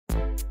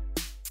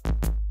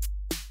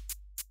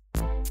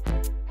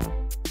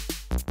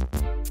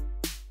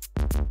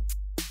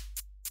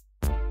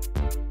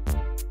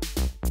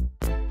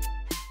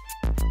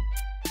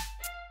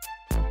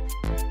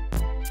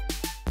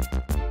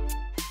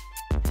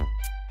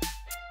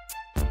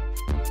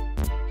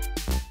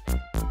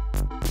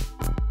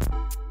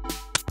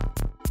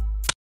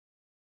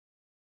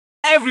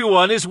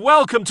Everyone is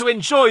welcome to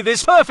enjoy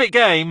this perfect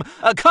game,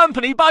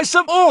 accompanied by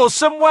some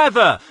awesome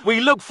weather. We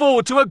look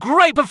forward to a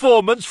great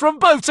performance from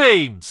both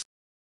teams.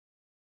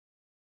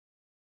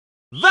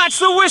 That's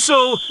the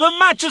whistle! The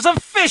match has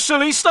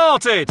officially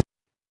started!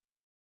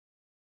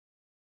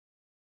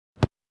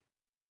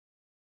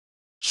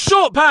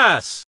 Short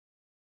pass!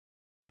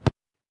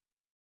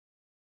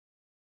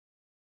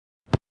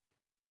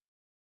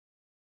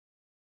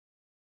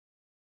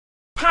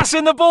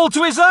 Passing the ball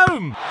to his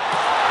own!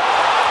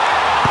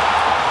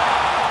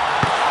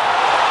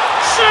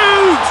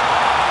 Shoot!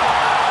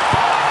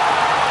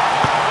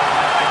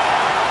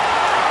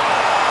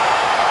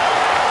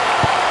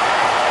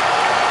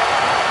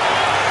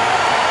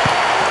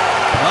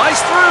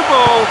 Nice through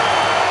ball!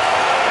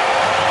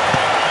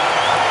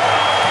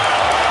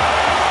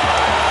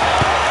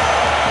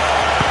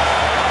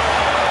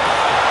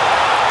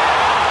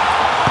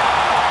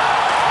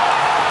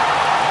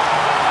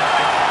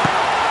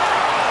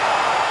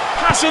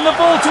 Passing the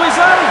ball to his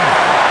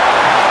own!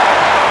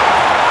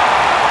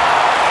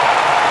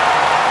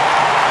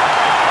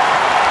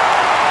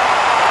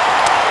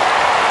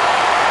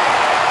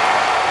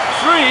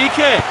 Free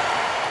kick!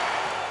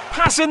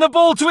 Passing the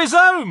ball to his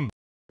own!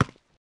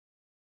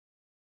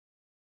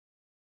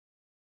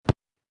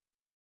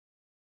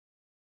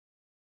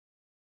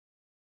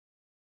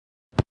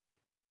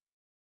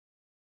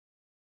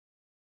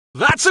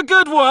 That's a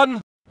good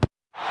one!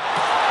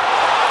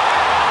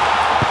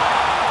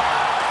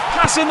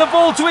 Passing the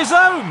ball to his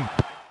own!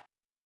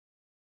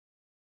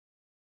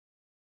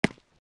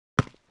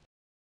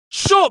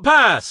 Short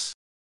pass!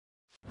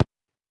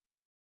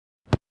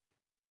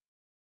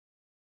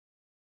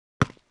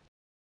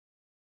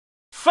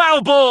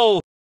 Foul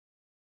ball!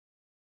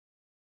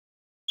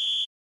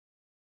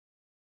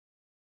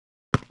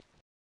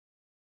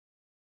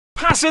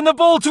 Passing the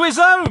ball to his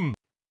own!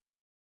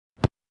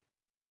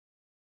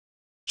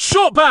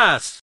 Short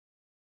pass!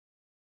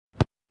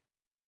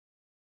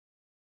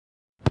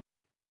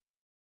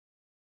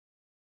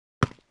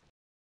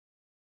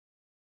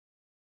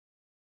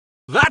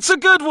 That's a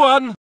good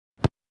one!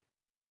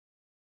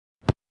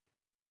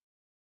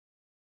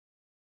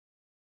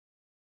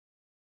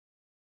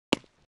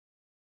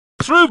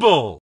 Through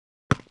ball!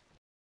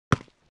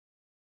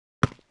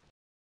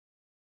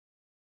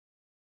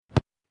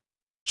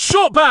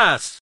 Short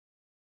pass!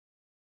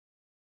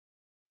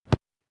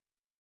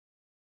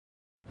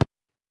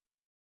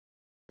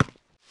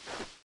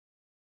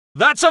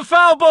 That's a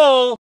foul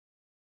ball!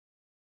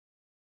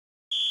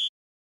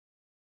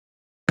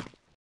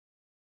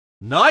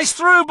 Nice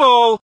through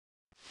ball!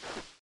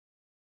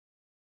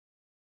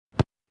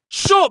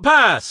 Short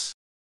pass!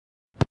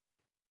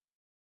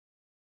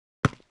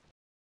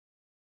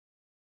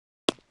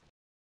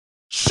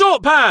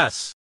 Short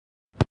pass!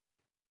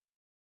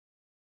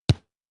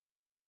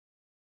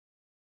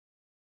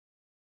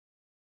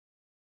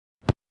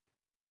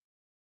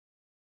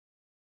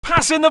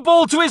 Passing the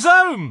ball to his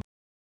own!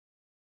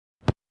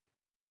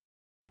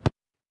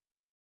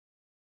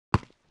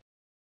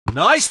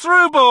 Nice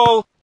through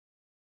ball!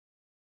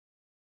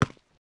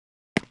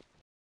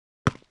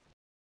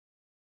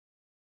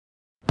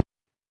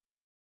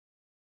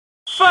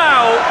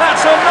 Foul!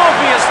 That's an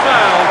obvious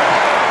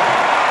foul!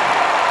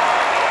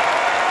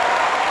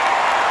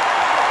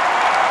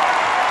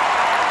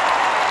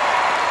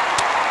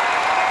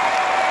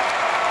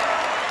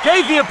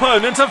 Gave the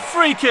opponent a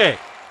free kick.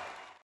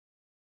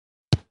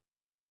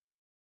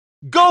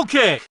 Goal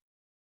kick.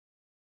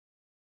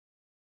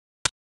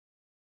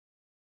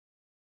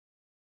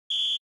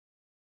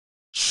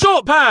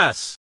 Short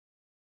pass.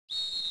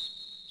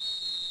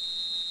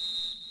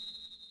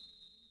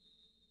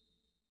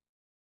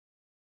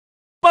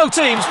 Both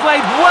teams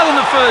played well in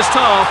the first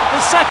half.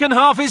 The second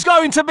half is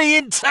going to be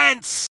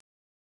intense.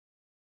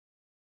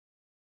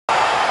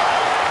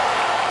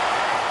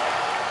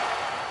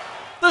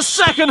 The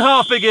second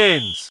half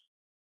begins.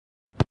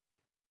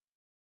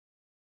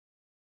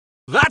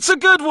 That's a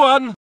good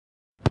one.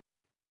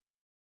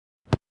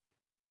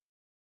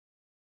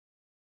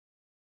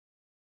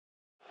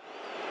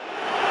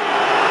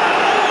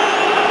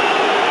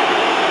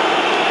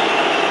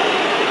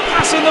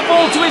 Passing the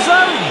ball to his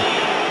own.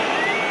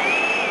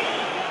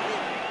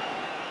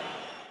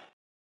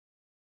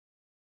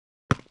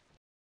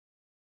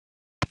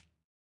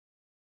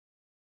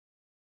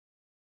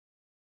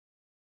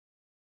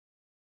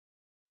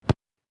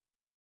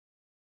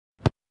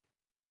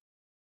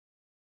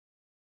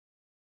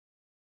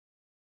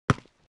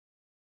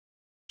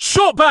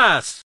 Short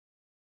pass!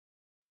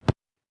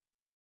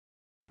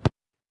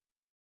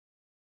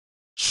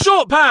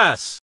 Short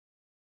pass!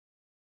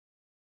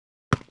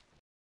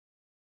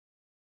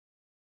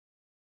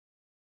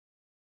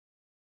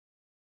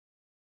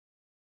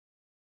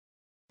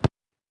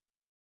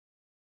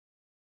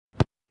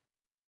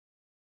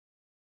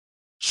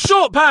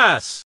 Short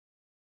pass!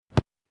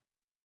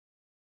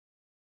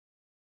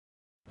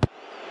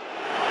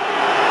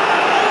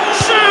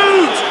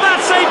 Shoot!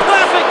 That's a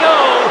perfect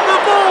goal! The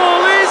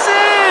ball is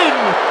in!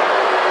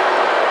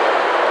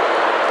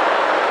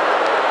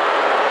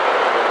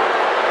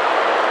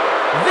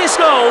 This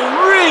goal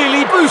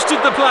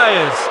routed the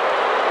players.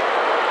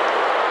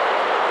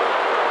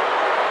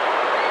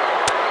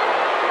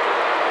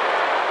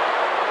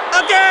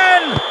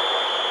 Again!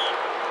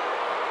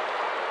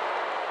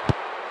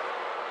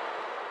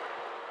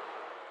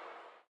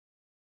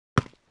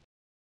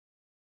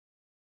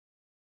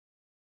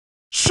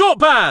 Short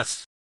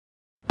pass!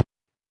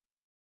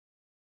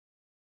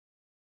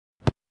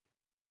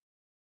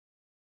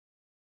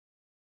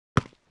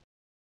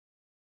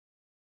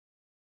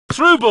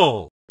 Through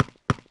ball!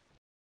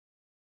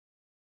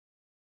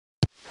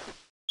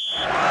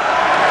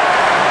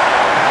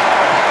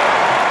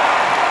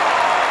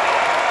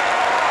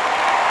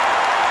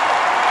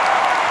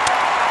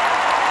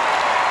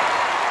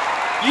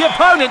 The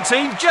opponent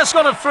team just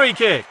got a free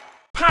kick.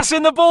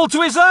 Passing the ball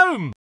to his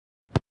own.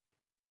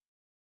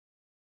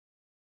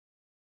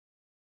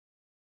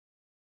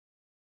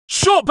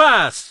 Short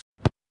pass.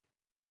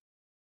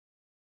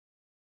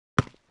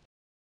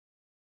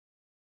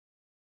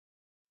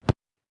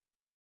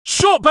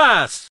 Short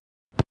pass.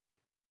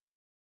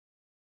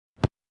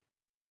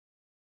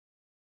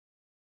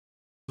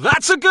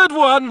 That's a good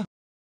one.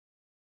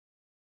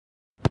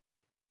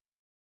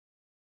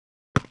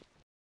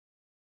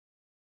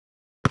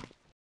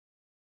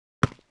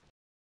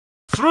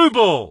 Through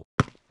ball.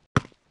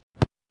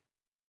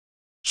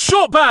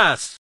 Short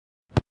pass.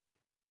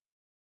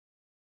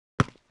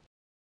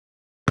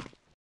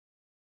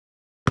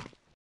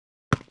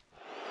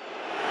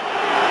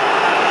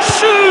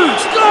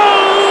 Shoot!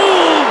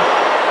 Goal!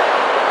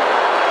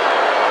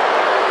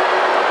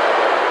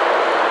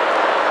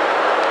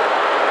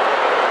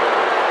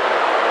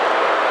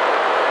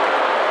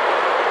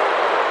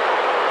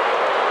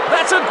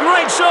 That's a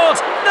great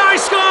shot!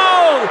 Nice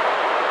goal!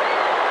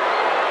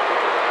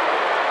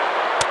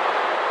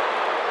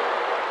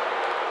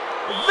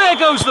 There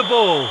goes the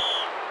ball.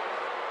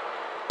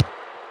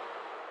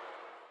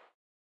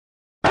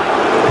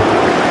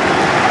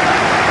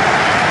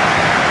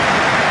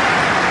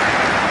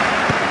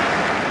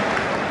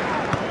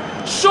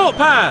 Short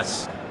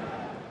pass.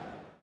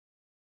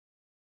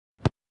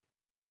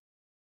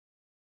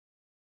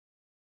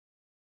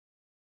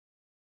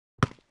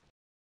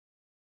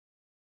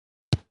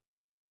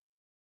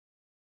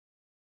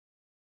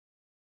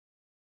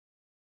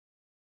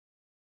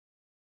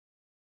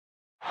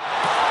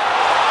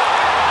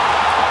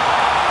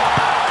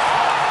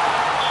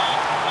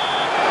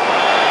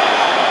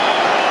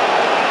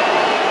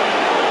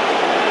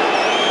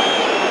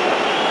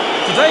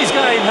 Today's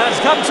game has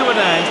come to an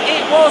end.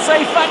 It was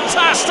a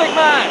fantastic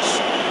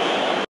match.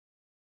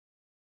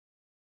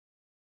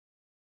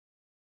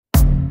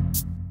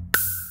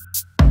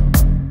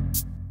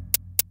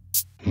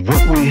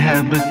 What we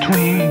have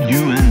between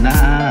you and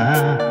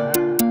I,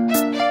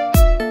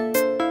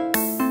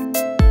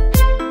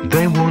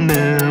 they will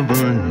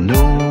never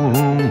know.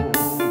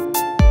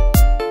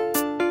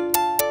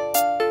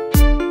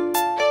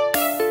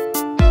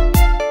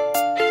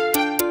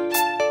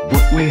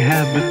 What we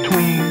have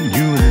between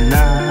you and I,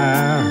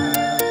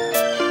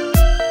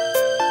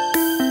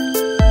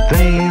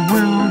 they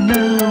will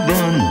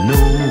never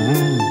know.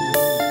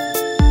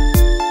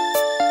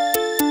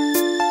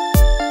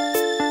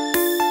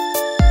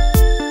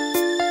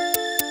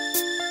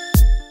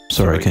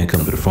 Sorry I can't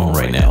come to the phone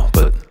right now,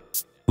 but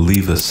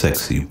leave a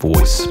sexy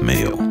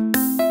voicemail.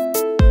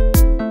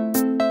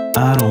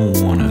 I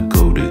don't wanna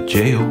go to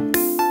jail.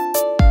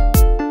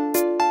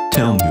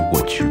 Tell me what